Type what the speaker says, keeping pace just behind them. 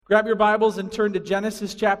Grab your Bibles and turn to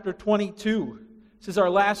Genesis chapter 22. This is our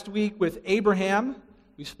last week with Abraham.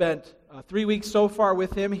 We've spent 3 weeks so far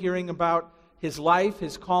with him, hearing about his life,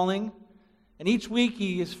 his calling. And each week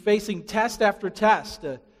he is facing test after test.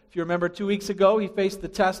 If you remember 2 weeks ago, he faced the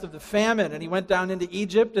test of the famine, and he went down into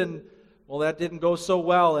Egypt, and, well, that didn't go so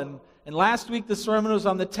well. And last week the sermon was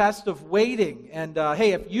on the test of waiting. And,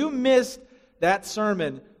 hey, if you missed that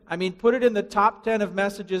sermon, put it in the top 10 of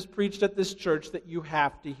messages preached at this church that you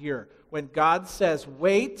have to hear. When God says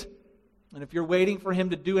wait, and if you're waiting for Him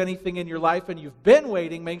to do anything in your life and you've been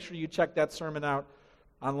waiting, make sure you check that sermon out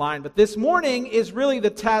online. But this morning is really the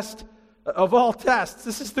test of all tests.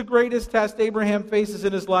 This is the greatest test Abraham faces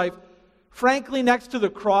in his life. Frankly, next to the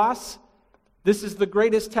cross, this is the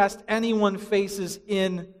greatest test anyone faces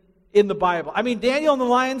in the Bible. Daniel in the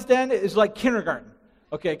lion's den is like kindergarten,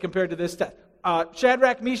 okay, compared to this test.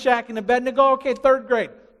 Shadrach, Meshach, and Abednego, okay, third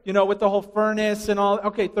grade. With the whole furnace and all,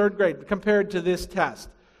 okay, third grade compared to this test.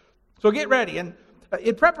 So get ready. And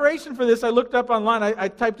in preparation for this, I looked up online. I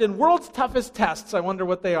typed in world's toughest tests. I wonder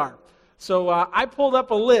what they are. So I pulled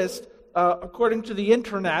up a list, according to the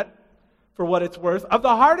internet, for what it's worth, of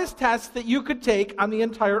the hardest tests that you could take on the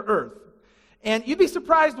entire earth. And you'd be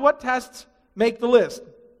surprised what tests make the list.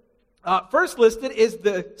 First listed is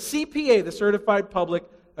the CPA, the Certified Public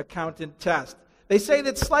Accountant Test. They say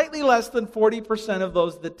that slightly less than 40% of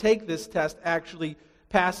those that take this test actually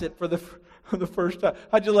pass it for the first time.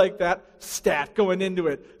 How'd you like that stat going into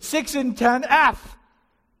it? 6 in 10, F.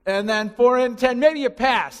 And then 4 in 10, maybe you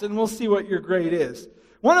pass, and we'll see what your grade is.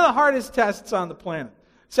 One of the hardest tests on the planet.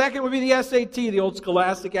 Second would be the SAT, the old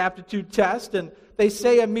Scholastic Aptitude Test, and they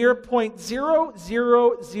say a mere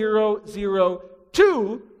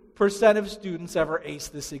 0.00002% of students ever ace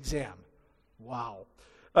this exam. Wow.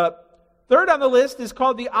 Third on the list is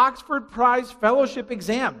called the Oxford Prize Fellowship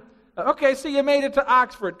Exam. Okay, so you made it to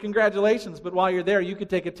Oxford. Congratulations. But while you're there, you could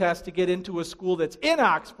take a test to get into a school that's in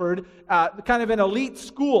Oxford, kind of an elite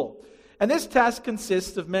school. And this test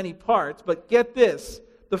consists of many parts, but get this.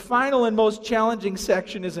 The final and most challenging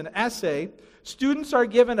section is an essay. Students are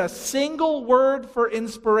given a single word for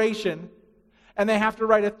inspiration, and they have to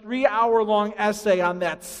write a 3-hour-long essay on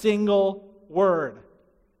that single word.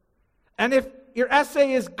 And if your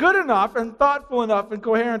essay is good enough and thoughtful enough and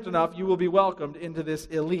coherent enough, you will be welcomed into this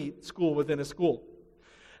elite school within a school.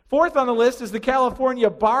 Fourth on the list is the California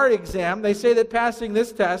Bar Exam. They say that passing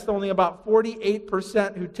this test, only about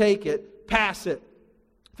 48% who take it pass it.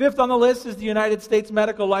 Fifth on the list is the United States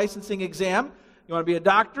Medical Licensing Exam. You want to be a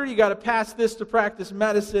doctor, you got to pass this to practice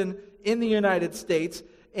medicine in the United States,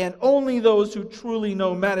 and only those who truly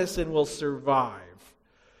know medicine will survive.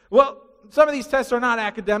 Well, some of these tests are not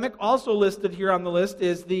academic. Also listed here on the list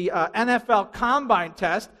is the NFL Combine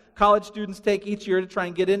Test. College students take each year to try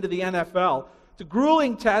and get into the NFL. It's a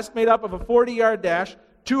grueling test made up of a 40-yard dash,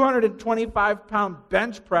 225-pound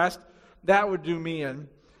bench press. That would do me in.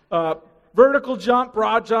 Vertical jump,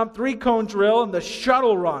 broad jump, 3-cone drill, and the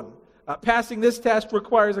shuttle run. Passing this test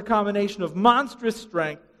requires a combination of monstrous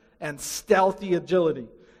strength and stealthy agility.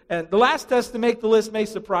 And the last test to make the list may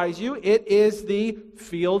surprise you. It is the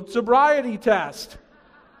field sobriety test.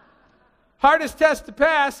 Hardest test to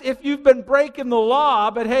pass if you've been breaking the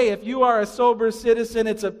law, but hey, if you are a sober citizen,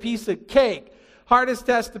 it's a piece of cake. Hardest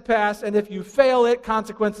test to pass, and if you fail it,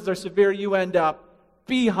 consequences are severe. You end up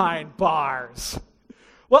behind bars.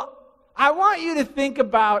 Well, I want you to think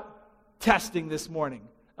about testing this morning.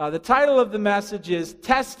 The title of the message is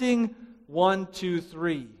Testing 1, 2,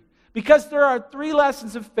 3. Because there are 3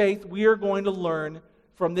 lessons of faith we are going to learn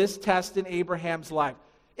from this test in Abraham's life.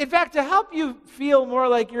 In fact, to help you feel more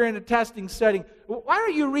like you're in a testing setting, why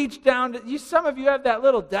don't you reach down to, some of you have that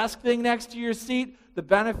little desk thing next to your seat, the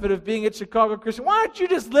benefit of being at Chicago Christian. Why don't you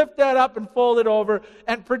just lift that up and fold it over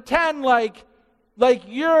and pretend like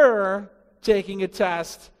you're taking a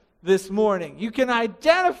test this morning. You can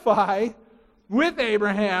identify with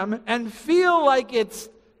Abraham and feel like it's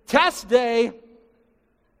test day.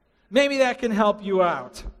 Maybe that can help you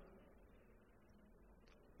out.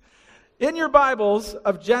 In your Bibles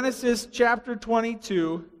of Genesis chapter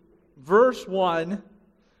 22, verse 1,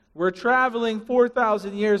 we're traveling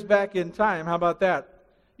 4,000 years back in time. How about that?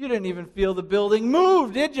 You didn't even feel the building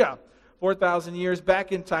move, did you? 4,000 years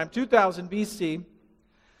back in time, 2000 BC.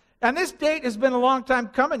 And this date has been a long time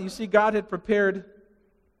coming. You see, God had prepared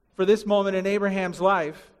for this moment in Abraham's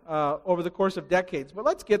life over the course of decades. But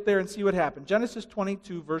let's get there and see what happened. Genesis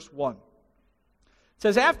 22, verse 1. It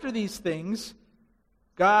says, after these things,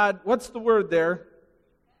 God, what's the word there?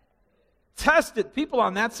 Tested. People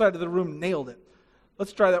on that side of the room nailed it.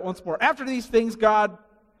 Let's try that once more. After these things, God,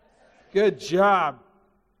 good job,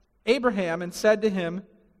 Abraham, and said to him,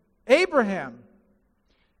 Abraham.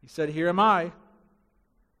 He said, here am I.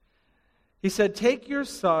 He said, take your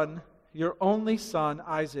son, your only son,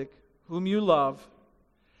 Isaac, whom you love,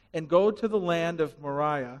 and go to the land of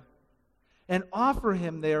Moriah, and offer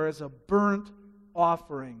him there as a burnt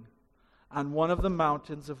offering on one of the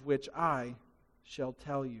mountains of which I shall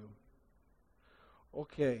tell you.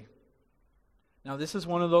 Okay. Now this is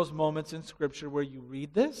one of those moments in Scripture where you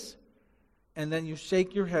read this, and then you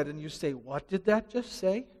shake your head and you say, what did that just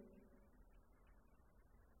say?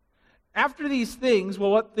 After these things,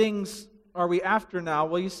 well, what things are we after now?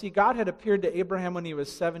 Well, you see, God had appeared to Abraham when he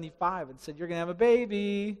was 75 and said, you're going to have a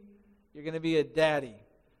baby. You're going to be a daddy.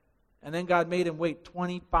 And then God made him wait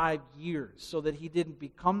 25 years so that he didn't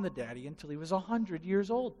become the daddy until he was 100 years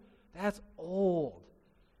old. That's old.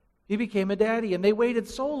 He became a daddy, and they waited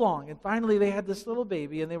so long, and finally they had this little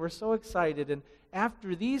baby, and they were so excited. And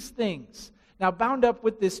after these things, now bound up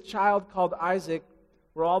with this child called Isaac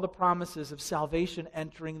were all the promises of salvation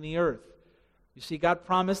entering the earth. You see, God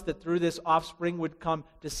promised that through this offspring would come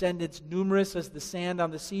descendants numerous as the sand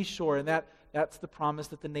on the seashore, and that's the promise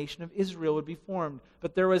that the nation of Israel would be formed.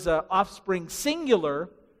 But there was an offspring singular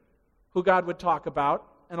who God would talk about,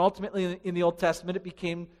 and ultimately in the Old Testament it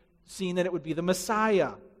became seen that it would be the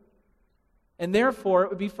Messiah. And therefore it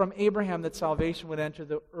would be from Abraham that salvation would enter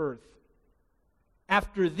the earth.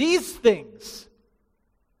 After these things,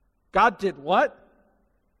 God did what?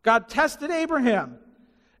 God tested Abraham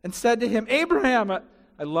and said to him, Abraham,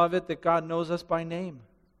 I love it that God knows us by name.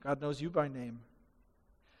 God knows you by name.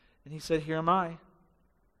 And he said, here am I.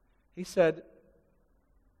 He said,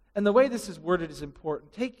 and the way this is worded is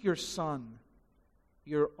important. Take your son,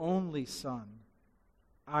 your only son,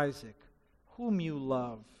 Isaac, whom you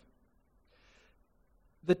love.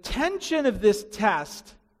 The tension of this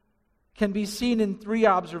test can be seen in 3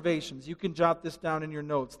 observations. You can jot this down in your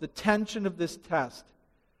notes. The tension of this test.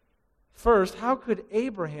 First, how could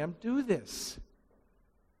Abraham do this?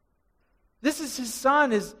 This is his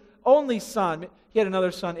son, his only son. He had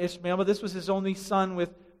another son, Ishmael, but this was his only son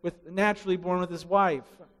with naturally born with his wife.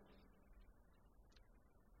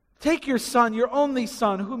 Take your son, your only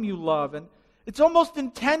son, whom you love. And it's almost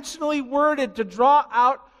intentionally worded to draw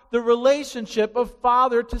out the relationship of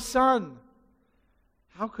father to son.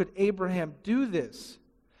 How could Abraham do this?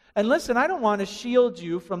 And listen, I don't want to shield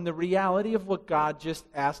you from the reality of what God just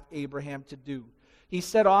asked Abraham to do. He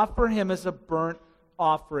said, offer him as a burnt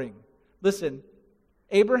offering. Listen,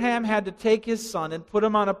 Abraham had to take his son and put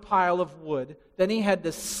him on a pile of wood. Then he had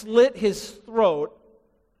to slit his throat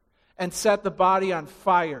and set the body on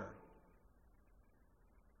fire.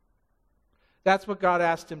 That's what God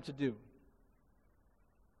asked him to do.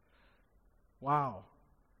 Wow.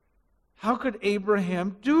 How could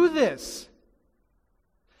Abraham do this?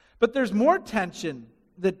 But there's more tension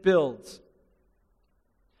that builds.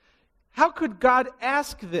 How could God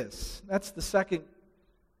ask this? That's the second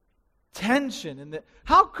tension.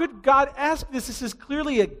 How could God ask this? This is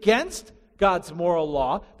clearly against God's moral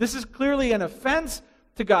law. This is clearly an offense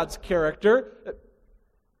to God's character.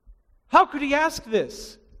 How could he ask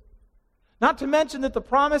this? Not to mention that the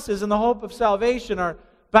promises and the hope of salvation are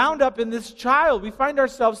bound up in this child. We find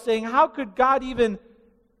ourselves saying, how could God even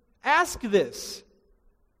ask this?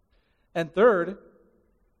 And third,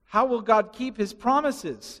 how will God keep his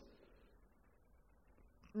promises?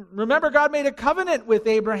 Remember, God made a covenant with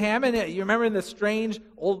Abraham, and you remember in the strange,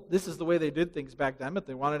 this is the way they did things back then, but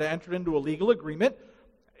they wanted to enter into a legal agreement.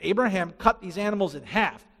 Abraham cut these animals in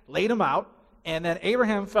half, laid them out, and then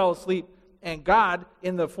Abraham fell asleep, and God,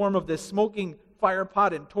 in the form of this smoking fire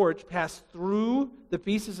pot and torch, passed through the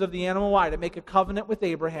pieces of the animal. Why? To make a covenant with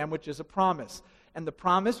Abraham, which is a promise. And the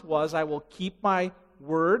promise was, I will keep my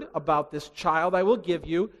word about this child I will give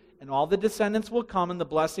you, and all the descendants will come, and the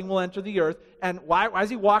blessing will enter the earth. And why is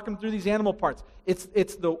he walking through these animal parts? It's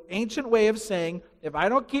the ancient way of saying, if I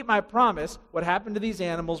don't keep my promise, what happened to these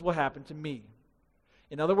animals will happen to me.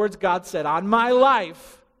 In other words, God said, on my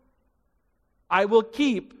life, I will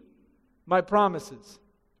keep my promises.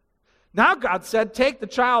 Now God said, take the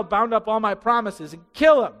child, bound up all my promises, and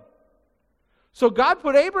kill him. So God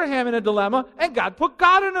put Abraham in a dilemma, and God put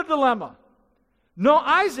God in a dilemma. No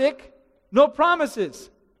Isaac, no promises.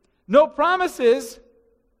 No promises,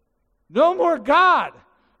 no more God.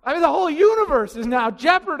 I mean, the whole universe is now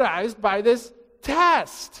jeopardized by this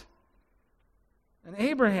test. And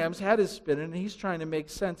Abraham's head is spinning, and he's trying to make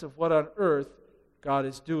sense of what on earth God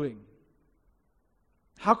is doing.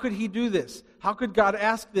 How could he do this? How could God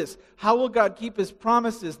ask this? How will God keep his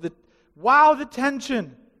promises? The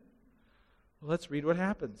tension. Well, let's read what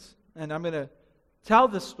happens. And I'm going to tell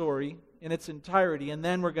the story in its entirety, and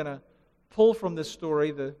then we're going to pull from this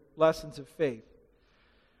story the lessons of faith.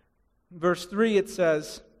 In verse 3 it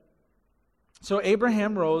says, "So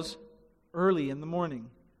Abraham rose early in the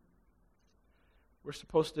morning." We're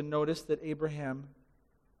supposed to notice that Abraham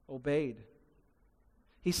obeyed.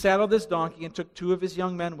 He saddled his donkey and took 2 of his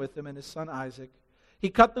young men with him and his son Isaac. He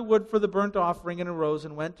cut the wood for the burnt offering and arose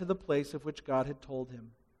and went to the place of which God had told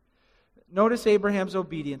him. Notice Abraham's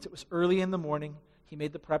obedience. It was early in the morning. He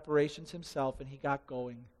made the preparations himself and he got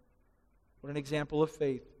going. What an example of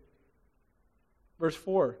faith. Verse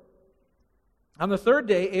 4. On the 3rd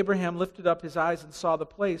day, Abraham lifted up his eyes and saw the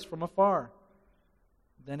place from afar.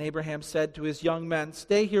 Then Abraham said to his young men,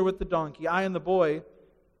 "Stay here with the donkey. I and the boy,"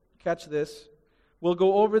 catch this, "will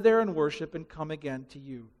go over there and worship and come again to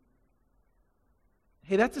you."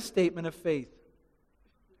 Hey, that's a statement of faith.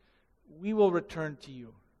 We will return to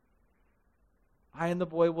you. I and the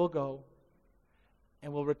boy will go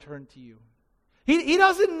and will return to you. He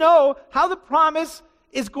doesn't know how the promise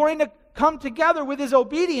is going to come together with his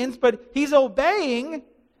obedience, but he's obeying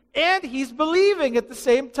and he's believing at the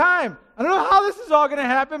same time. I don't know how this is all going to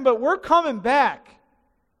happen, but we're coming back.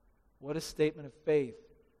 What a statement of faith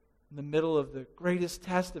in the middle of the greatest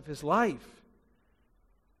test of his life.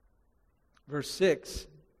 Verse 6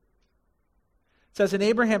 says, "And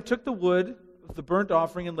Abraham took the wood of the burnt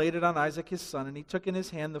offering and laid it on Isaac his son, and he took in his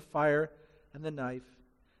hand the fire and the knife.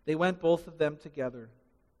 They went both of them together.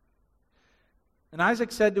 And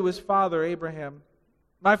Isaac said to his father Abraham,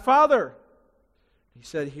 'My father!' He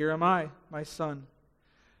said, 'Here am I, my son.'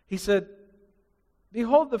 He said,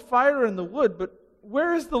 'Behold the fire and the wood, but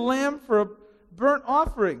where is the lamb for a burnt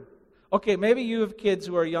offering?'" Okay, maybe you have kids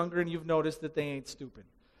who are younger and you've noticed that they ain't stupid.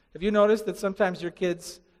 Have you noticed that sometimes your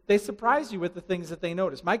kids, they surprise you with the things that they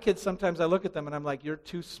notice? My kids, sometimes I look at them and I'm like, "You're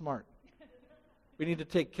too smart. We need to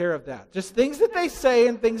take care of that." Just things that they say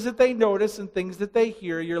and things that they notice and things that they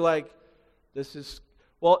hear, you're like, this is...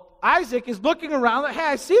 Well, Isaac is looking around like, "Hey,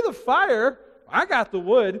 I see the fire. I got the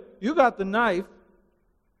wood. You got the knife.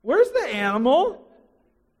 Where's the animal?"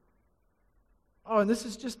 Oh, and this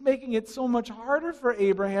is just making it so much harder for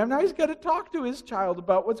Abraham. Now he's got to talk to his child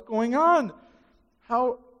about what's going on.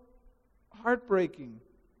 How heartbreaking.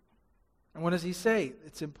 And what does he say?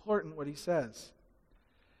 It's important what he says.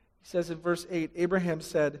 He says in verse 8, Abraham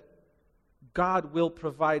said, "God will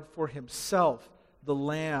provide for himself the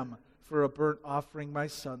lamb for a burnt offering, my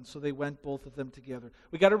son." So they went both of them together.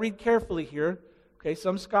 We got to read carefully here. Okay,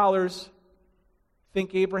 some scholars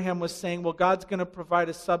think Abraham was saying, well, God's going to provide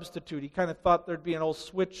a substitute. He kind of thought there'd be an old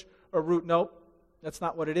switch or root. Nope, that's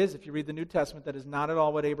not what it is. If you read the New Testament, that is not at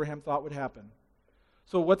all what Abraham thought would happen.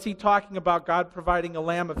 So what's he talking about, God providing a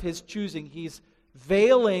lamb of his choosing? He's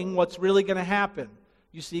veiling what's really going to happen.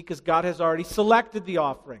 You see, because God has already selected the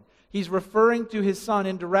offering. He's referring to his son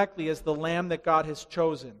indirectly as the lamb that God has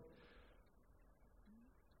chosen.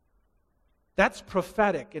 That's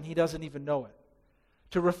prophetic, and he doesn't even know it.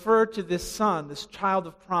 To refer to this son, this child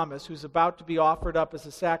of promise, who's about to be offered up as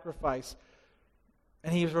a sacrifice,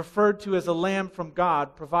 and he is referred to as a lamb from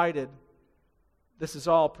God, provided, this is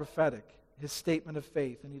all prophetic. His statement of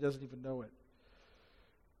faith, and he doesn't even know it.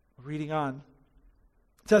 Reading on.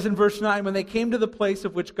 It says in verse 9, when they came to the place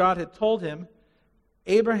of which God had told him,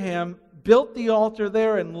 Abraham built the altar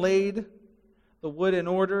there and laid the wood in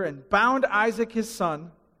order and bound Isaac his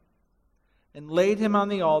son and laid him on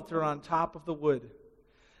the altar on top of the wood.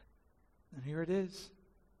 And here it is.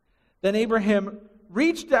 Then Abraham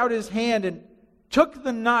reached out his hand and took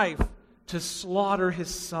the knife to slaughter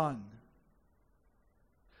his son.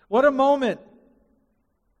 What a moment.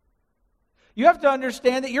 You have to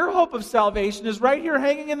understand that your hope of salvation is right here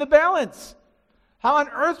hanging in the balance. How on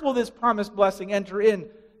earth will this promised blessing enter in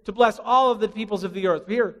to bless all of the peoples of the earth?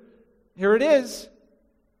 Here it is.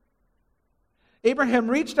 Abraham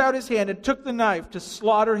reached out his hand and took the knife to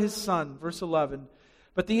slaughter his son. Verse 11.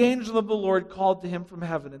 But the angel of the Lord called to him from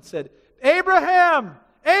heaven and said, Abraham!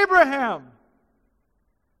 Abraham!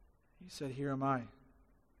 He said, Here am I.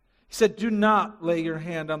 He said, Do not lay your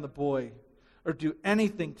hand on the boy or do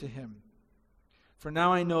anything to him. For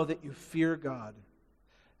now I know that you fear God,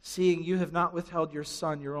 seeing you have not withheld your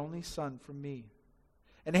son, your only son, from me.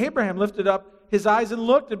 And Abraham lifted up his eyes and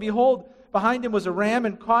looked, and behold, behind him was a ram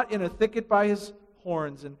and caught in a thicket by his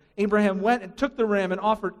horns. And Abraham went and took the ram and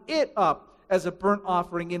offered it up as a burnt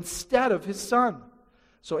offering instead of his son.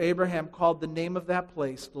 So Abraham called the name of that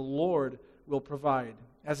place, The Lord Will Provide.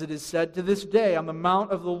 As it is said to this day, on the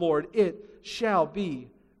mount of the Lord it shall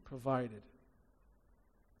be provided.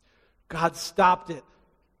 God stopped it.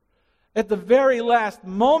 At the very last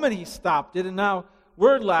moment he stopped it, and now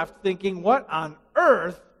we're left thinking, what on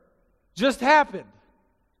earth just happened?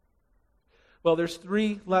 Well, there's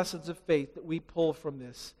 3 lessons of faith that we pull from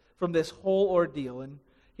this whole ordeal. And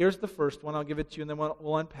Here's the first one. I'll give it to you, and then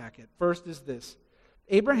we'll unpack it. First is this.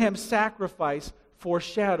 Abraham's sacrifice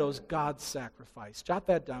foreshadows God's sacrifice. Jot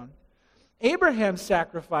that down. Abraham's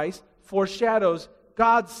sacrifice foreshadows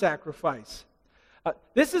God's sacrifice.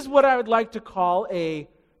 This is what I would like to call a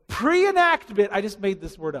pre-enactment. I just made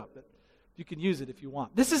this word up. You can use it if you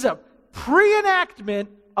want. This is a pre-enactment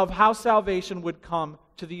of how salvation would come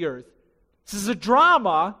to the earth. This is a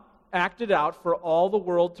drama acted out for all the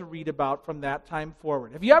world to read about from that time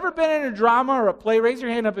forward. Have you ever been in a drama or a play? Raise your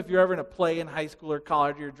hand up if you're ever in a play in high school or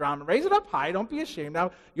college or your drama. Raise it up high. Don't be ashamed.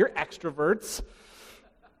 Now, you're extroverts.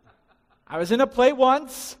 I was in a play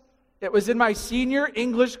once. It was in my senior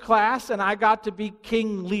English class, and I got to be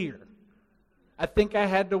King Lear. I think I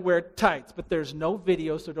had to wear tights, but there's no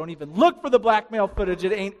video, so don't even look for the blackmail footage.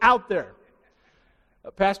 It ain't out there.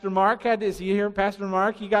 Pastor Mark is he here? Pastor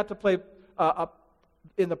Mark, he got to play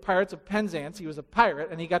in the Pirates of Penzance. He was a pirate,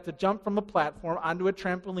 and he got to jump from a platform onto a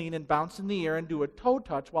trampoline and bounce in the air and do a toe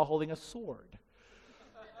touch while holding a sword.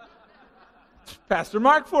 Pastor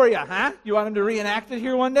Mark for you, huh? You want him to reenact it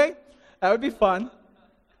here one day? That would be fun.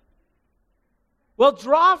 Well,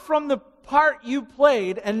 draw from the part you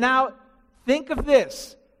played, and now think of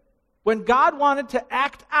this. When God wanted to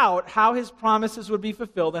act out how his promises would be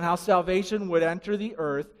fulfilled and how salvation would enter the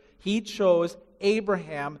earth, he chose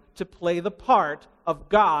Abraham to play the part of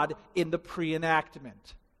God in the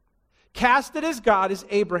pre-enactment. Casted as God is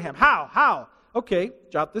Abraham. How? Okay,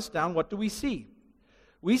 jot this down. What do we see?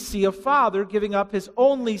 We see a father giving up his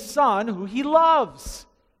only son who he loves.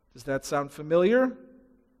 Does that sound familiar?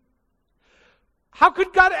 How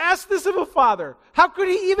could God ask this of a father? How could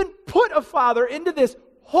he even put a father into this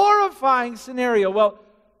horrifying scenario?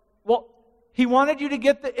 Well, he wanted you to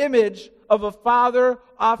get the image of a father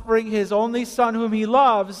offering his only son whom he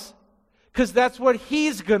loves, because that's what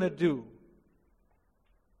he's going to do.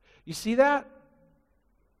 You see that?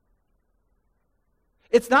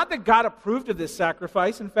 It's not that God approved of this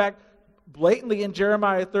sacrifice. In fact, blatantly in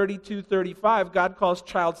Jeremiah 32:35, God calls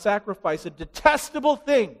child sacrifice a detestable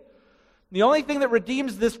thing. The only thing that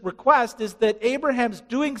redeems this request is that Abraham's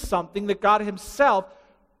doing something that God himself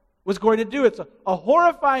was going to do. It's a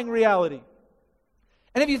horrifying reality.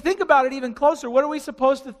 And if you think about it even closer, what are we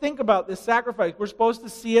supposed to think about this sacrifice? We're supposed to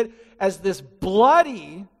see it as this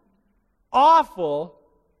bloody, awful,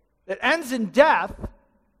 that ends in death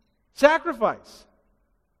sacrifice.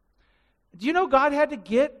 Do you know God had to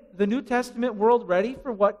get the New Testament world ready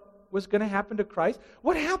for what was going to happen to Christ?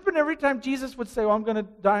 What happened every time Jesus would say, I'm going to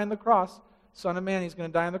die on the cross. Son of man, he's going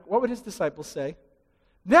to die on the cross. What would his disciples say?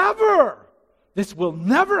 Never! This will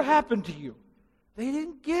never happen to you. They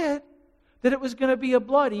didn't get that it was going to be a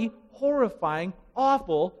bloody, horrifying,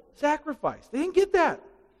 awful sacrifice. They didn't get that.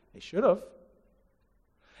 They should have.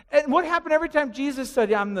 And what happened every time Jesus said,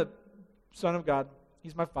 yeah, I'm the Son of God.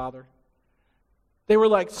 He's my Father. They were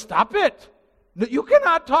like, stop it. You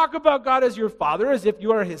cannot talk about God as your Father as if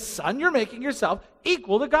you are his Son. You're making yourself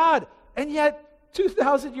equal to God. And yet,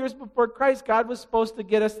 2,000 years before Christ, God was supposed to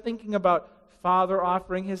get us thinking about Father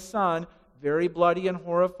offering his Son, very bloody and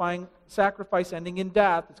horrifying sacrifice ending in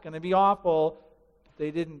death. It's going to be awful. They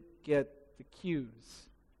didn't get the cues.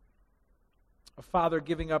 A father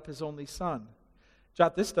giving up his only son.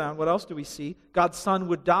 Jot this down. What else do we see? God's Son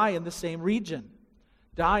would die in the same region.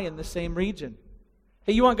 Die in the same region.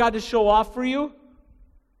 Hey, you want God to show off for you?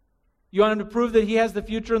 You want him to prove that he has the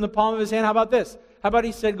future in the palm of his hand? How about this? How about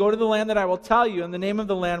he said, go to the land that I will tell you. And the name of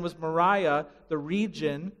the land was Moriah, the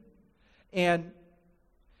region. And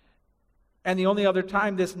the only other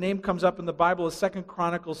time this name comes up in the Bible is 2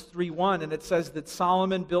 Chronicles 3:1. And it says that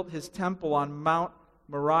Solomon built his temple on Mount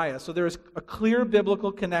Moriah. So there is a clear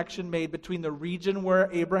biblical connection made between the region where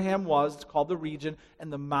Abraham was, it's called the region,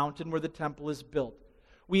 and the mountain where the temple is built.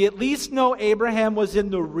 We at least know Abraham was in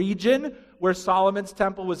the region where Solomon's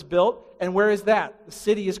temple was built. And where is that? The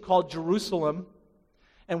city is called Jerusalem.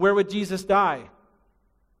 And where would Jesus die?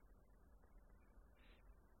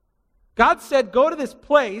 God said, go to this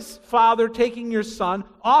place, Father, taking your Son,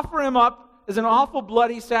 offer him up as an awful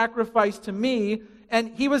bloody sacrifice to me.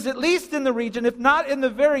 And he was at least in the region, if not in the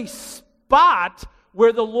very spot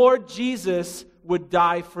where the Lord Jesus would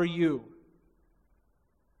die for you.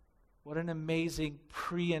 What an amazing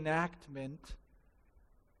pre-enactment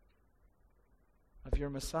of your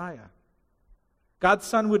Messiah. God's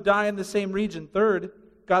Son would die in the same region. Third,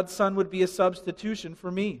 God's Son would be a substitution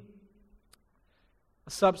for me.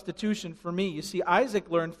 A substitution for me. You see, Isaac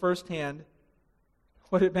learned firsthand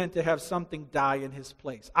what it meant to have something die in his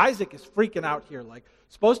place. Isaac is freaking out here, like,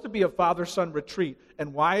 supposed to be a father-son retreat,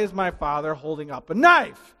 and why is my father holding up a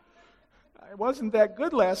knife? I wasn't that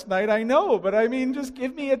good last night, I know, but I mean, just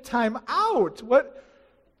give me a time out. What?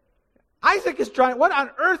 Isaac is trying, what on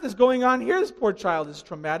earth is going on here? This poor child is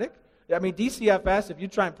traumatic. I mean, DCFS, if you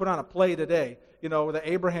try and put on a play today, with the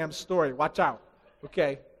Abraham story, watch out.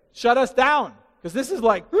 Okay? Shut us down. Because this is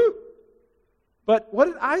like, whew. But what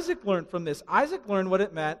did Isaac learn from this? Isaac learned what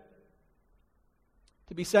it meant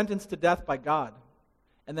to be sentenced to death by God,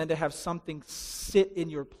 and then to have something sit in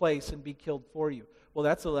your place and be killed for you. Well,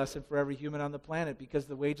 that's a lesson for every human on the planet, because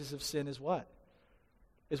the wages of sin is what?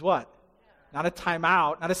 Is what? Not a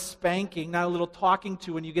timeout, not a spanking, not a little talking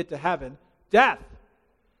to when you get to heaven. Death.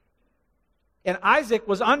 And Isaac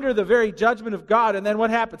was under the very judgment of God, and then what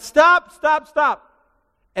happened? Stop.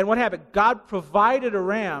 And what happened? God provided a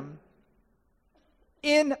ram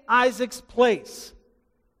in Isaac's place.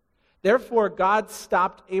 Therefore, God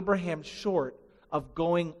stopped Abraham short of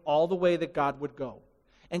going all the way that God would go.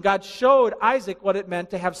 And God showed Isaac what it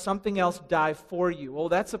meant to have something else die for you. Well,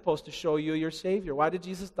 that's supposed to show you your Savior. Why did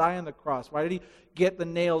Jesus die on the cross? Why did he get the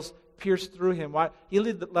nails pierced through him? Why? He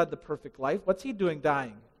led the perfect life. What's he doing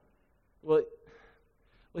dying? Well,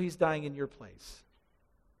 he's dying in your place.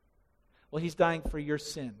 Well, he's dying for your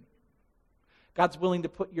sin. God's willing to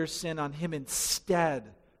put your sin on him instead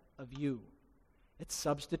of you. It's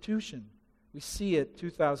substitution. We see it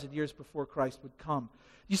 2,000 years before Christ would come.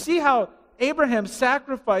 You see how Abraham's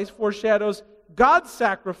sacrifice foreshadows God's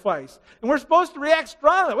sacrifice. And we're supposed to react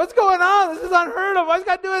strongly. What's going on? This is unheard of. Why is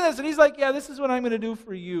God doing this? And he's like, yeah, this is what I'm going to do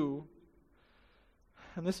for you.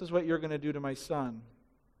 And this is what you're going to do to my son.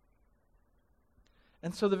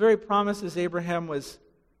 And so the very promises Abraham was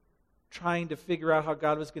trying to figure out how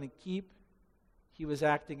God was going to keep, he was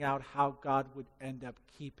acting out how God would end up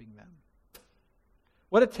keeping them.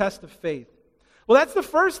 What a test of faith. Well, that's the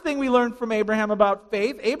first thing we learned from Abraham about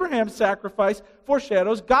faith. Abraham's sacrifice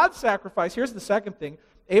foreshadows God's sacrifice. Here's the second thing.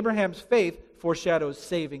 Abraham's faith foreshadows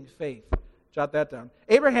saving faith. Jot that down.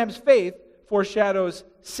 Abraham's faith foreshadows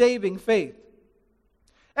saving faith.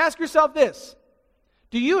 Ask yourself this.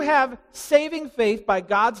 Do you have saving faith by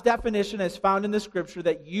God's definition as found in the Scripture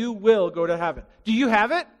that you will go to heaven? Do you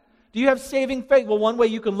have it? Do you have saving faith? Well, one way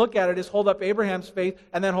you can look at it is hold up Abraham's faith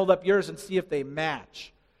and then hold up yours and see if they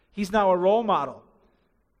match. He's now a role model.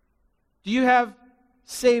 Do you have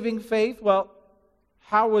saving faith? Well,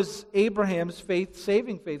 how was Abraham's faith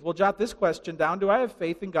saving faith? Well, jot this question down. Do I have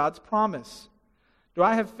faith in God's promise? Do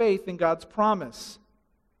I have faith in God's promise?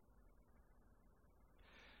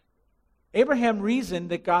 Abraham reasoned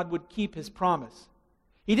that God would keep his promise.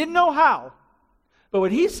 He didn't know how, but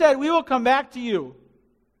when he said, we will come back to you,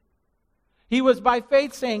 he was by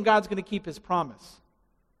faith saying God's going to keep his promise.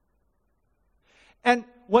 And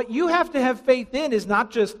what you have to have faith in is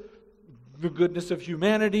not just the goodness of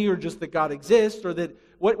humanity or just that God exists, or that,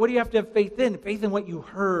 what do you have to have faith in? Faith in what you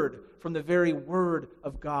heard from the very word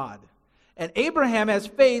of God. And Abraham has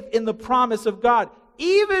faith in the promise of God.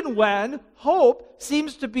 Even when hope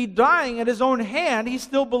seems to be dying at his own hand, he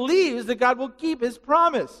still believes that God will keep his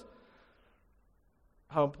promise.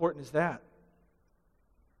 How important is that?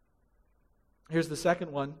 Here's the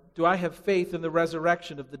second one. Do I have faith in the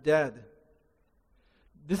resurrection of the dead?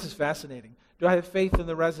 This is fascinating. Do I have faith in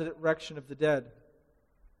the resurrection of the dead?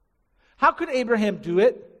 How could Abraham do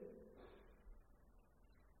it?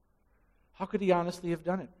 How could he honestly have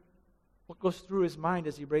done it? What goes through his mind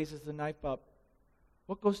as he raises the knife up?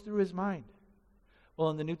 What goes through his mind? Well,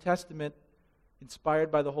 in the New Testament,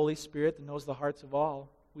 inspired by the Holy Spirit that knows the hearts of all,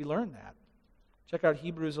 we learn that. Check out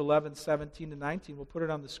Hebrews 11, 17 to 19. We'll put it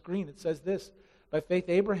on the screen. It says this, by faith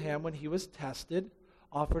Abraham, when he was tested,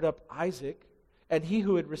 offered up Isaac, and he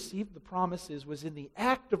who had received the promises was in the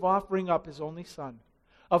act of offering up his only son,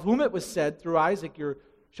 of whom it was said, through Isaac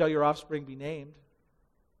shall your offspring be named.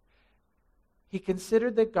 He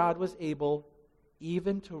considered that God was able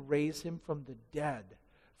even to raise him from the dead,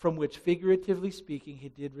 from which, figuratively speaking, he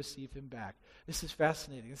did receive him back. This is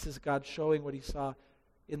fascinating. This is God showing what he saw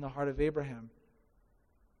in the heart of Abraham.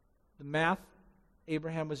 The math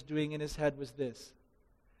Abraham was doing in his head was this.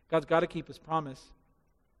 God's got to keep his promise.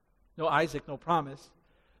 No Isaac, no promise.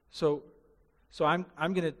 So I'm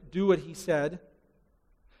going to do what he said,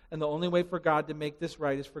 and the only way for God to make this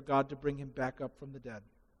right is for God to bring him back up from the dead.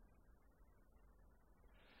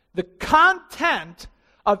 The content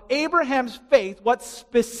of Abraham's faith, what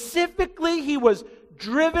specifically he was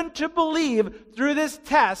driven to believe through this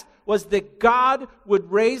test, was that God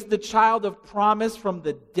would raise the child of promise from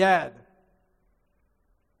the dead.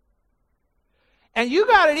 And you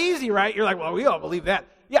got it easy, right? You're like, well, we all believe that.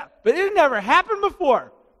 Yeah, but it had never happened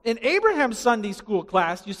before. In Abraham's Sunday school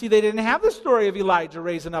class, you see, they didn't have the story of Elijah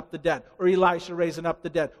raising up the dead, or Elisha raising up the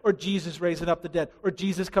dead, or Jesus raising up the dead, or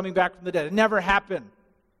Jesus coming back from the dead. It never happened.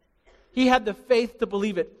 He had the faith to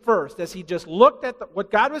believe it first, as he just looked at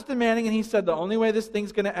what God was demanding, and he said, the only way this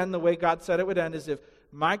thing's going to end the way God said it would end is if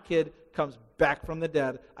my kid comes back from the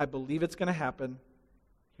dead. I believe it's going to happen.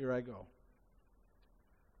 Here I go.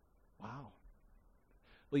 Wow.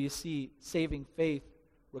 Well, you see, saving faith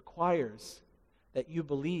requires that you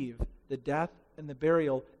believe the death and the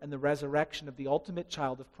burial and the resurrection of the ultimate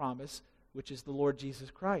child of promise, which is the Lord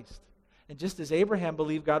Jesus Christ. And just as Abraham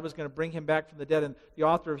believed God was going to bring him back from the dead, and the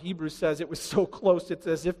author of Hebrews says it was so close, it's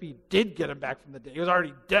as if he did get him back from the dead. He was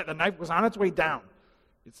already dead. The knife was on its way down.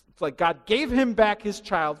 It's like God gave him back his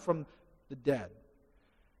child from the dead.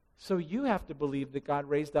 So you have to believe that God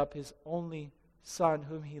raised up his only Son,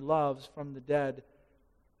 whom he loves, from the dead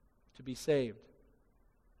to be saved.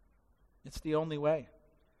 It's the only way.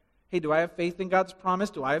 Hey, do I have faith in God's promise?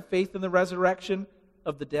 Do I have faith in the resurrection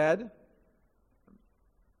of the dead?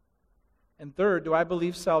 And third, do I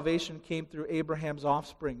believe salvation came through Abraham's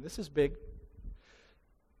offspring? This is big.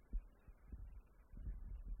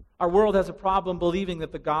 Our world has a problem believing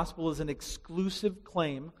that the gospel is an exclusive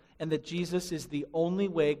claim and that Jesus is the only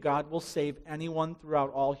way God will save anyone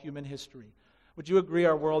throughout all human history. Would you agree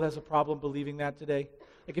our world has a problem believing that today?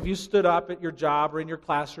 Like if you stood up at your job or in your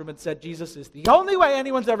classroom and said, Jesus is the only way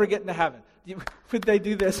anyone's ever getting to heaven, would they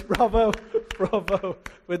do this? Bravo, bravo.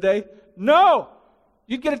 Would they? No!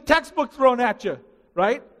 You'd get a textbook thrown at you,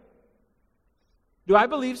 right? Do I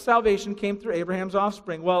believe salvation came through Abraham's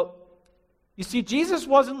offspring? Well, you see, Jesus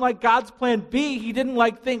wasn't like God's plan B. He didn't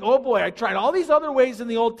think, oh boy, I tried all these other ways in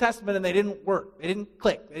the Old Testament and they didn't work. They didn't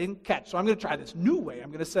click. They didn't catch. So I'm going to try this new way. I'm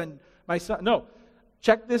going to send my son. No.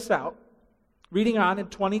 Check this out. Reading on in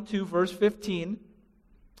 22, verse 15.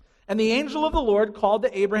 And the angel of the Lord called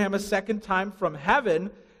to Abraham a second time from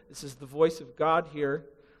heaven. This is the voice of God here.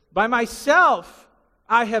 By myself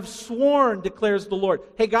I have sworn, declares the Lord.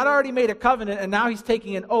 Hey, God already made a covenant, and now he's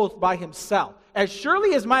taking an oath by himself. As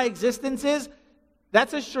surely as my existence is,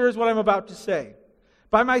 that's as sure as what I'm about to say.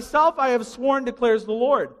 By myself I have sworn, declares the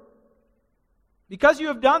Lord. Because you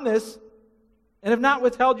have done this, and have not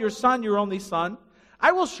withheld your son, your only son,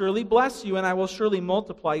 I will surely bless you, and I will surely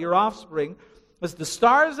multiply your offspring as the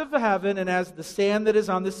stars of the heaven and as the sand that is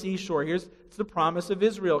on the seashore. It's the promise of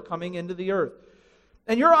Israel coming into the earth.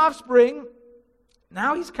 And your offspring,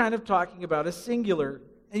 now he's kind of talking about a singular.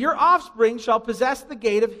 And your offspring shall possess the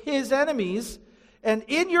gate of his enemies, and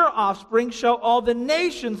in your offspring shall all the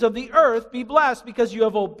nations of the earth be blessed, because you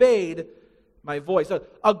have obeyed my voice.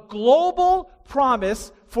 A global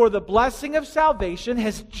promise for the blessing of salvation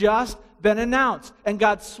has just been announced. And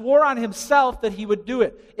God swore on himself that he would do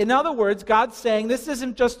it. In other words, God's saying this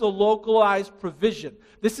isn't just a localized provision.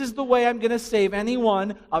 This is the way I'm going to save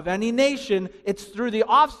anyone of any nation. It's through the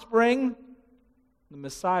offspring, the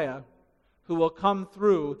Messiah, who will come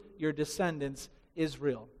through your descendants,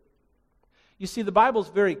 Israel. You see, the Bible's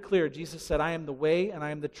very clear. Jesus said, I am the way, and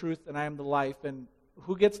I am the truth, and I am the life. And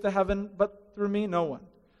who gets to heaven but through me? No one.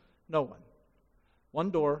 No one.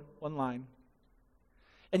 One door, one line.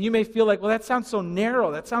 And you may feel like, well, that sounds so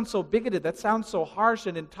narrow, that sounds so bigoted, that sounds so harsh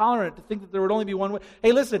and intolerant to think that there would only be one way.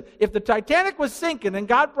 Hey, listen, if the Titanic was sinking and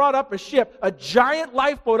God brought up a ship, a giant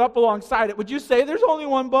lifeboat up alongside it, would you say there's only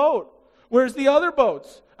one boat? Where's the other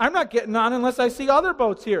boats? I'm not getting on unless I see other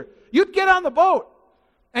boats here. You'd get on the boat,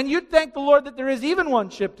 and you'd thank the Lord that there is even one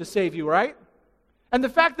ship to save you, right? And the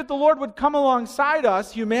fact that the Lord would come alongside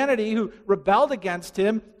us, humanity who rebelled against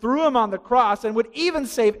him, threw him on the cross, and would even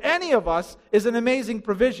save any of us is an amazing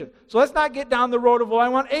provision. So let's not get down the road of, well, I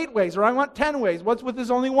want 8 ways or I want 10 ways. What's with this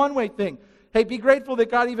only one way thing? Hey, be grateful that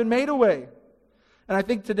God even made a way. And I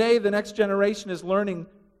think today the next generation is learning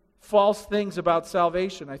false things about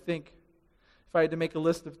salvation. I think if I had to make a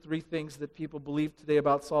list of 3 things that people believe today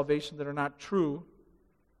about salvation that are not true,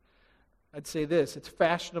 I'd say this. It's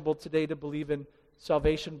fashionable today to believe in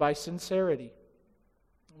salvation by sincerity.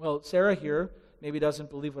 Well, Sarah here maybe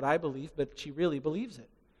doesn't believe what I believe, but she really believes it.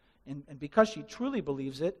 And because she truly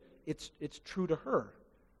believes it, it's true to her.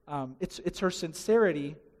 It's her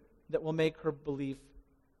sincerity that will make her belief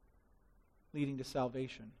leading to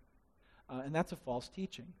salvation. And that's a false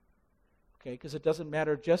teaching. Okay, because it doesn't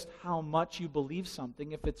matter just how much you believe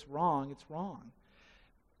something. If it's wrong, it's wrong.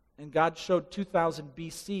 And God showed 2000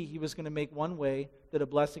 BC he was going to make one way that a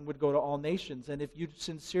blessing would go to all nations. And if you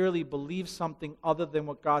sincerely believe something other than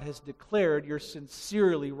what God has declared, you're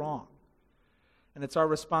sincerely wrong. And it's our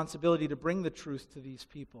responsibility to bring the truth to these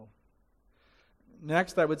people.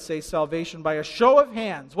 Next, I would say salvation by a show of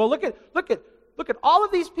hands. Well, look at all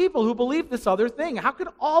of these people who believe this other thing. How could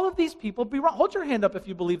all of these people be wrong? Hold your hand up if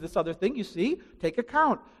you believe this other thing. You see, take a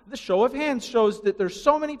count. The show of hands shows that there's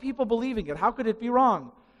so many people believing it. How could it be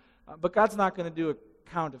wrong? But God's not going to do a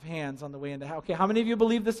count of hands on the way into hell. Okay, how many of you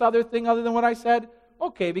believe this other thing other than what I said?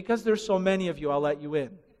 Okay, because there's so many of you, I'll let you in.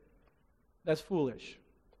 That's foolish.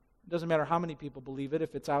 It doesn't matter how many people believe it.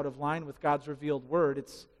 If it's out of line with God's revealed word,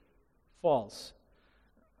 it's false.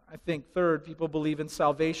 I think, third, people believe in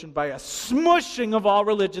salvation by a smushing of all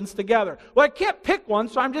religions together. Well, I can't pick one,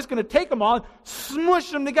 so I'm just going to take them all and smush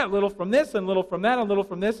them together. A little from this, and a little from that, and a little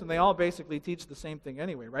from this, and they all basically teach the same thing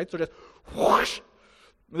anyway, right? So just whoosh.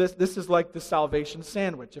 This is like the salvation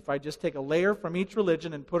sandwich. If I just take a layer from each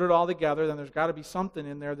religion and put it all together, then there's got to be something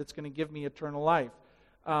in there that's going to give me eternal life.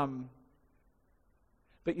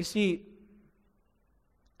 But you see,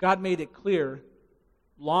 God made it clear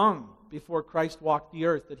long before Christ walked the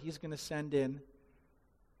earth that He's going to send in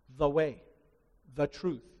the way, the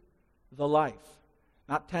truth, the life.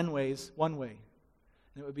 Not 10 ways, one way.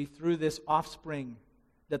 And it would be through this offspring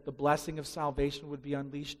that the blessing of salvation would be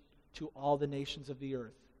unleashed to all the nations of the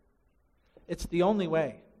earth. It's the only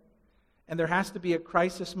way. And there has to be a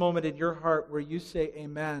crisis moment in your heart where you say,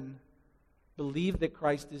 amen, believe that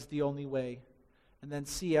Christ is the only way, and then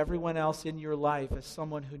see everyone else in your life as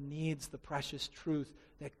someone who needs the precious truth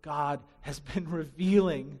that God has been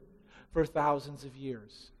revealing for thousands of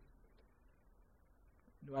years.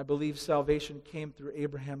 Do I believe salvation came through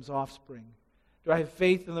Abraham's offspring? Do I have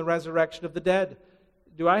faith in the resurrection of the dead?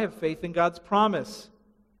 Do I have faith in God's promise?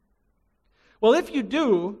 Well, if you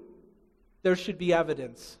do, there should be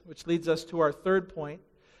evidence, which leads us to our third point.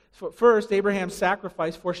 First, Abraham's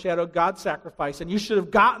sacrifice foreshadowed God's sacrifice, and you should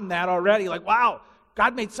have gotten that already. Like, wow,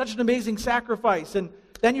 God made such an amazing sacrifice. And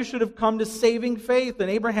then you should have come to saving faith, and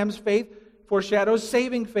Abraham's faith foreshadows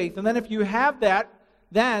saving faith. And then if you have that,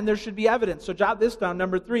 then there should be evidence. So jot this down,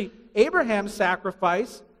 number 3. Abraham's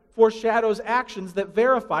sacrifice foreshadows actions that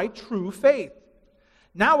verify true faith.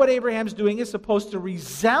 Now what Abraham's doing is supposed to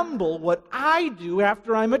resemble what I do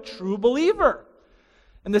after I'm a true believer.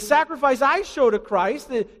 And the sacrifice I show to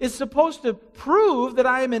Christ is supposed to prove that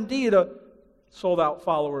I am indeed a sold-out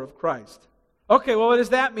follower of Christ. Okay, well, what does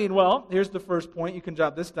that mean? Well, here's the first point. You can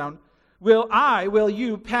jot this down. Will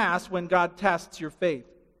you pass when God tests your faith?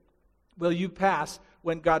 Will you pass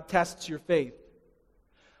when God tests your faith?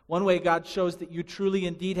 One way God shows that you truly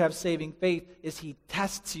indeed have saving faith is He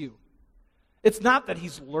tests you. It's not that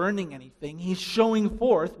He's learning anything. He's showing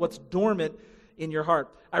forth what's dormant in your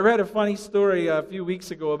heart. I read a funny story a few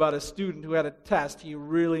weeks ago about a student who had a test he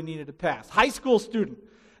really needed to pass. High school student.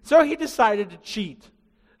 So he decided to cheat.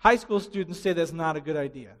 High school students say that's not a good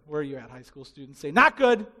idea. Where are you at, high school students? Say, not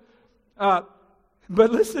good. But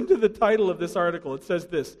listen to the title of this article. It says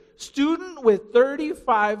this: student with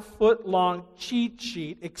 35-foot-long cheat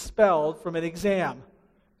sheet expelled from an exam.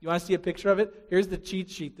 You want to see a picture of it? Here's the cheat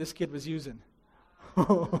sheet this kid was using.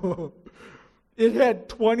 It had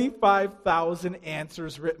 25,000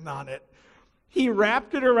 answers written on it. He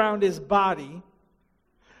wrapped it around his body,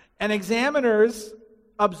 and examiners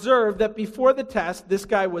observed that before the test, this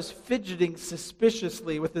guy was fidgeting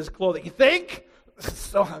suspiciously with his clothing. You think? This is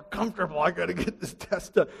so uncomfortable. I got to get this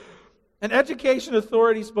test done. An education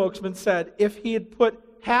authority spokesman said if he had put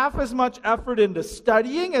half as much effort into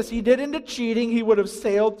studying as he did into cheating, he would have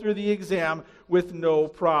sailed through the exam with no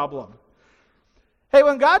problem. Hey,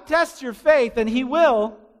 when God tests your faith, and He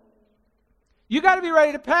will, you got to be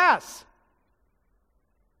ready to pass.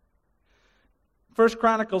 1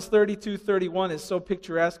 Chronicles 32:31 is so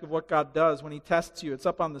picturesque of what God does when He tests you. It's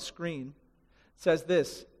up on the screen. It says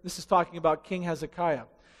this. This is talking about King Hezekiah.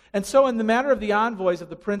 And so in the matter of the envoys of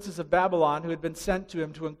the princes of Babylon who had been sent to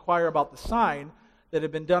him to inquire about the sign that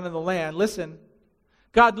had been done in the land, listen,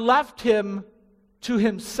 God left him to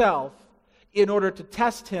himself in order to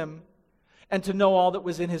test him and to know all that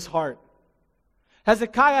was in his heart.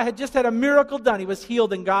 Hezekiah had just had a miracle done. He was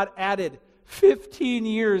healed, and God added 15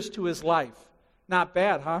 years to his life. Not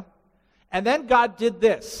bad, huh? And then God did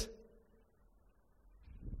this.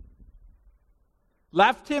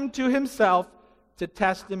 Left him to himself to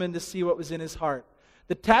test him and to see what was in his heart.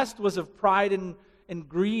 The test was of pride and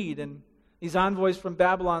greed, and these envoys from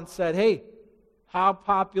Babylon said, hey, how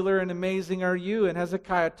popular and amazing are you? And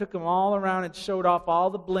Hezekiah took them all around and showed off all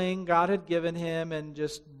the bling God had given him and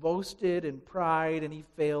just boasted in pride, and he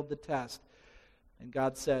failed the test. And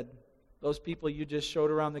God said, those people you just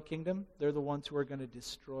showed around the kingdom, they're the ones who are going to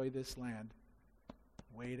destroy this land.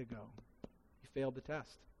 Way to go. You failed the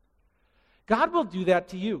test. God will do that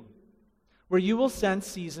to you, where you will sense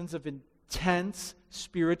seasons of intense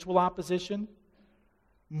spiritual opposition,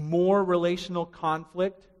 more relational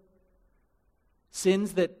conflict,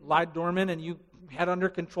 sins that lie dormant and you had under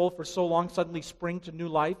control for so long suddenly spring to new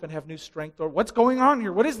life and have new strength. Or what's going on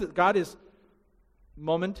here? What is it? God is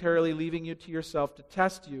momentarily leaving you to yourself to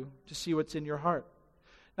test you, to see what's in your heart.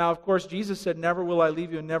 Now, of course, Jesus said, never will I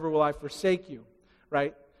leave you and never will I forsake you,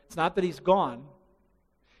 right? It's not that he's gone.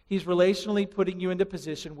 He's relationally putting you into a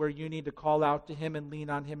position where you need to call out to him and lean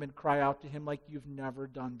on him and cry out to him like you've never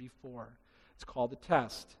done before. It's called a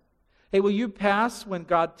test. Hey, will you pass when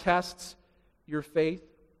God tests your faith?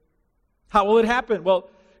 How will it happen? Well,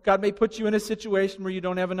 God may put you in a situation where you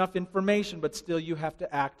don't have enough information, but still you have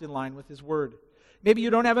to act in line with his word. Maybe you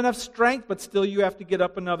don't have enough strength, but still you have to get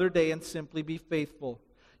up another day and simply be faithful.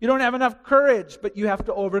 You don't have enough courage, but you have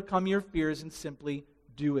to overcome your fears and simply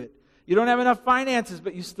do it. You don't have enough finances,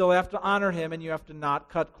 but you still have to honor him and you have to not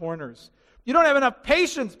cut corners. You don't have enough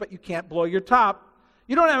patience, but you can't blow your top.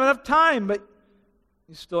 You don't have enough time, but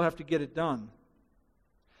you still have to get it done.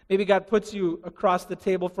 Maybe God puts you across the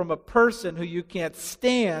table from a person who you can't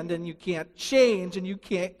stand and you can't change and you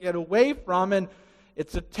can't get away from, and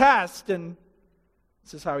it's a test, and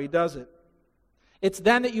this is how he does it. It's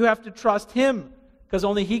then that you have to trust him, because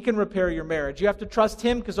only he can repair your marriage. You have to trust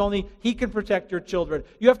him because only he can protect your children.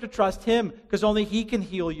 You have to trust him because only he can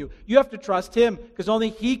heal you. You have to trust him because only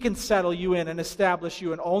he can settle you in and establish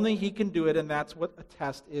you, and only he can do it, and that's what a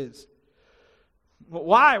test is. Well,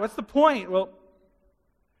 why? What's the point? Well,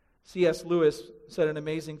 C.S. Lewis said an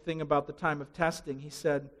amazing thing about the time of testing. He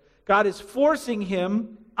said, God is forcing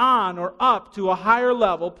him on or up to a higher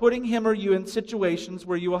level, putting him or you in situations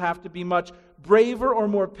where you will have to be much braver or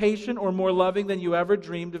more patient or more loving than you ever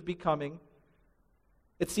dreamed of becoming.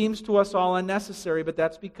 It seems to us all unnecessary, but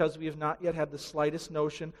that's because we have not yet had the slightest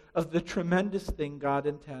notion of the tremendous thing God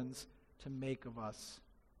intends to make of us.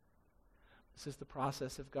 This is the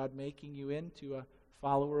process of God making you into a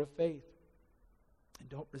follower of faith. And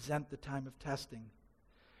don't resent the time of testing.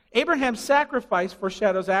 Abraham's sacrifice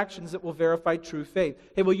foreshadows actions that will verify true faith.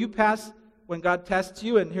 Hey, will you pass when God tests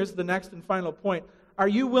you? And here's the next and final point. Are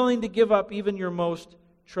you willing to give up even your most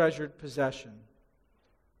treasured possession?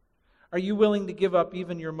 Are you willing to give up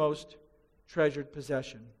even your most treasured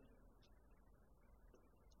possession?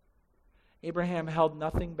 Abraham held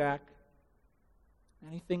nothing back.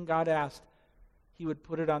 Anything God asked, he would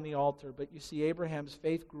put it on the altar. But you see, Abraham's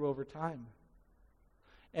faith grew over time.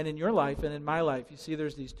 And in your life and in my life, you see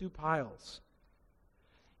there's these two piles.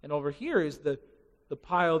 And over here is the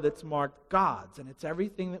pile that's marked God's. And it's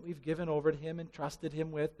everything that we've given over to him and trusted him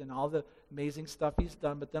with and all the amazing stuff he's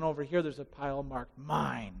done. But then over here there's a pile marked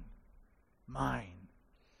mine. Mine.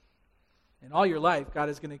 And all your life, God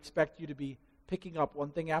is going to expect you to be picking up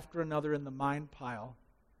one thing after another in the mine pile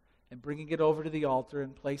and bringing it over to the altar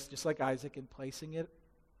and place, just like Isaac, and placing it,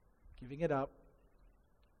 giving it up.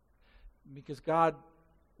 Because God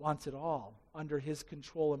wants it all under his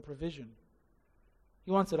control and provision.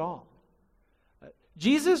 He wants it all.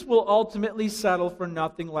 Jesus will ultimately settle for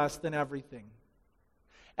nothing less than everything.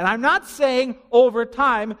 And I'm not saying over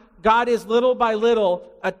time, God is little by little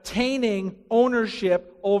attaining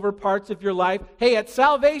ownership over parts of your life. Hey, at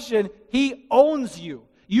salvation, he owns you.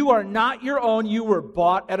 You are not your own. You were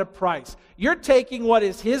bought at a price. You're taking what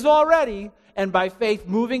is his already, and by faith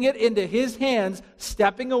moving it into his hands,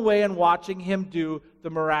 stepping away and watching him do the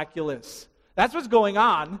miraculous. That's what's going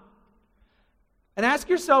on. And ask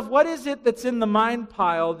yourself, what is it that's in the mine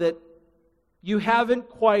pile that you haven't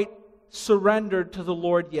quite surrendered to the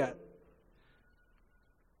Lord yet?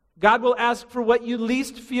 God will ask for what you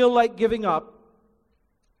least feel like giving up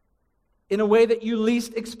in a way that you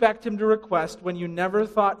least expect him to request when you never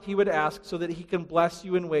thought he would ask, so that he can bless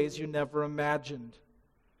you in ways you never imagined.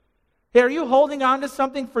 Hey, are you holding on to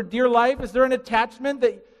something for dear life? Is there an attachment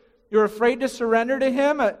that you're afraid to surrender to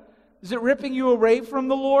him? Is it ripping you away from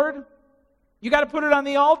the Lord? You got to put it on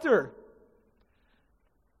the altar.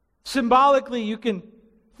 Symbolically, you can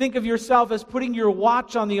think of yourself as putting your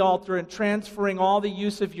watch on the altar and transferring all the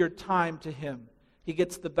use of your time to him. He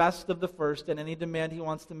gets the best of the first, and any demand he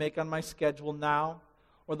wants to make on my schedule now,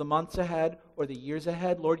 or the months ahead, or the years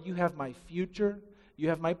ahead. Lord, you have my future, you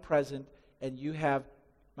have my present, and you have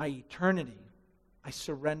my eternity. I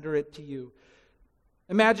surrender it to you.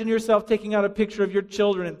 Imagine yourself taking out a picture of your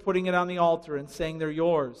children and putting it on the altar and saying they're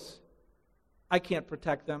yours. I can't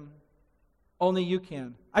protect them. Only you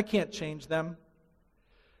can. I can't change them.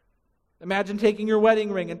 Imagine taking your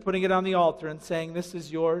wedding ring and putting it on the altar and saying, this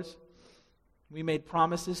is yours. We made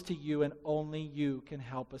promises to you, and only you can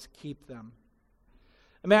help us keep them.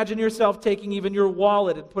 Imagine yourself taking even your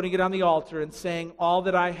wallet and putting it on the altar and saying, all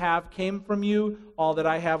that I have came from you, all that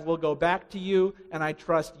I have will go back to you, and I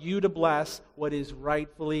trust you to bless what is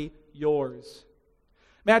rightfully yours.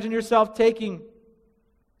 Imagine yourself taking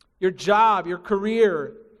your job, your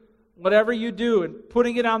career, whatever you do, and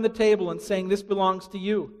putting it on the table and saying, this belongs to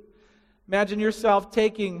you. Imagine yourself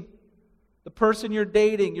taking the person you're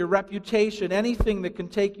dating, your reputation, anything that can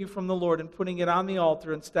take you from the Lord, and putting it on the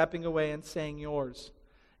altar and stepping away and saying yours.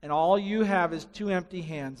 And all you have is 2 empty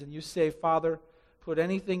hands, and you say, Father, put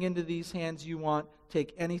anything into these hands you want,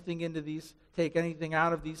 take anything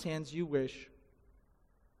out of these hands you wish.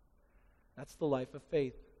 That's the life of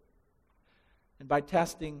faith. And by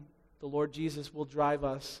testing, the Lord Jesus will drive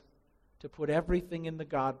us to put everything in the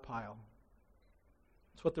God pile.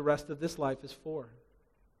 That's what the rest of this life is for.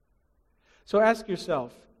 So ask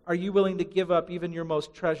yourself, are you willing to give up even your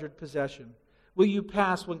most treasured possession? Will you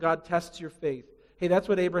pass when God tests your faith? Hey, that's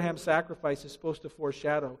what Abraham's sacrifice is supposed to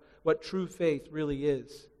foreshadow, what true faith really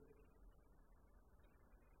is.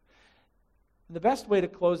 And the best way to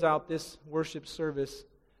close out this worship service,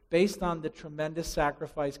 based on the tremendous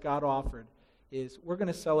sacrifice God offered, is we're going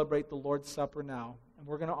to celebrate the Lord's Supper now, and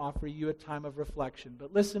we're going to offer you a time of reflection.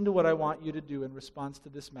 But listen to what I want you to do in response to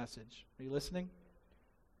this message. Are you listening?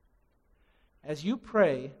 As you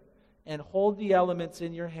pray and hold the elements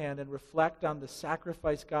in your hand and reflect on the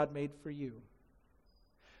sacrifice God made for you,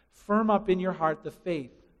 firm up in your heart the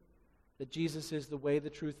faith that Jesus is the way, the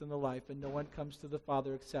truth, and the life, and no one comes to the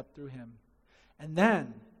Father except through Him. And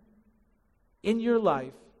then, in your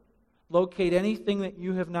life, locate anything that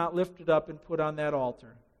you have not lifted up and put on that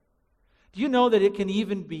altar. Do you know that it can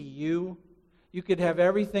even be you? You could have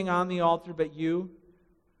everything on the altar but you.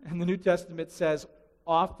 And the New Testament says,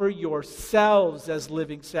 offer yourselves as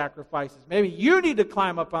living sacrifices. Maybe you need to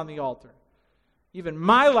climb up on the altar. Even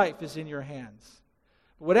my life is in your hands.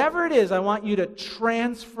 Whatever it is, I want you to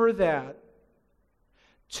transfer that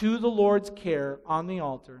to the Lord's care on the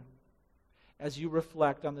altar as you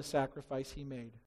reflect on the sacrifice He made.